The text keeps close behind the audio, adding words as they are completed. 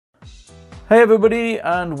Hey everybody,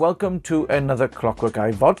 and welcome to another Clockwork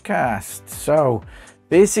Eye vodcast. So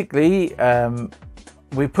basically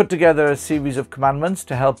we put together a series of commandments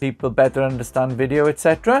to help people better understand video,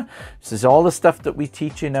 etc. This is all the stuff that we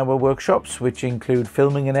teach in our workshops, which include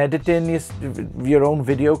filming and editing your own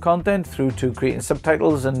video content through to creating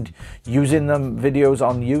subtitles and using them videos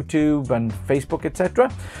on YouTube and Facebook,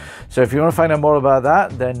 etc. So if you want to find out more about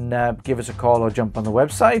that, then give us a call or jump on the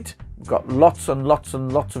website. We've got lots and lots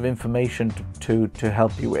and lots of information to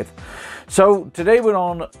help you with. So today we're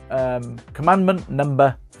on commandment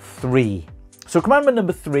number 3. So commandment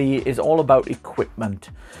number 3 is all about equipment.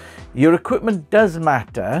 Your equipment does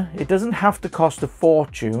matter. It doesn't have to cost a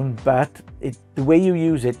fortune, but the way you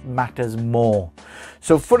use it matters more.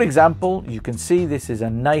 So for example, you can see this is a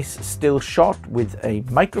nice still shot with a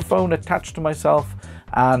microphone attached to myself,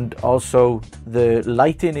 and also the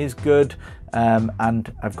lighting is good,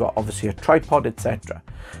 and I've got obviously a tripod, etc.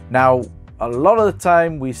 Now, a lot of the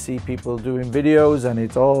time we see people doing videos and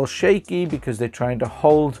it's all shaky because they're trying to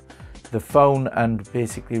hold the phone and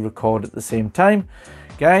basically record at the same time.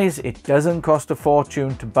 Guys, it doesn't cost a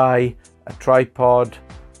fortune to buy a tripod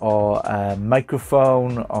or a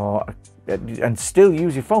microphone and still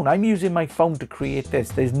use your phone. I'm using my phone to create this.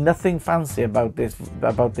 There's nothing fancy about this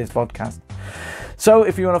podcast. So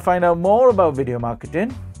if you want to find out more about video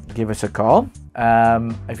marketing, give us a call.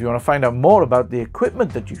 If you want to find out more about the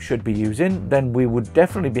equipment that you should be using, then we would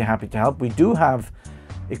definitely be happy to help. We do have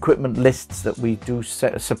equipment lists that we do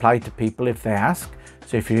supply to people if they ask.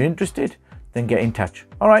 So if you're interested, then get in touch.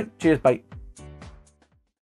 All right, cheers, bye.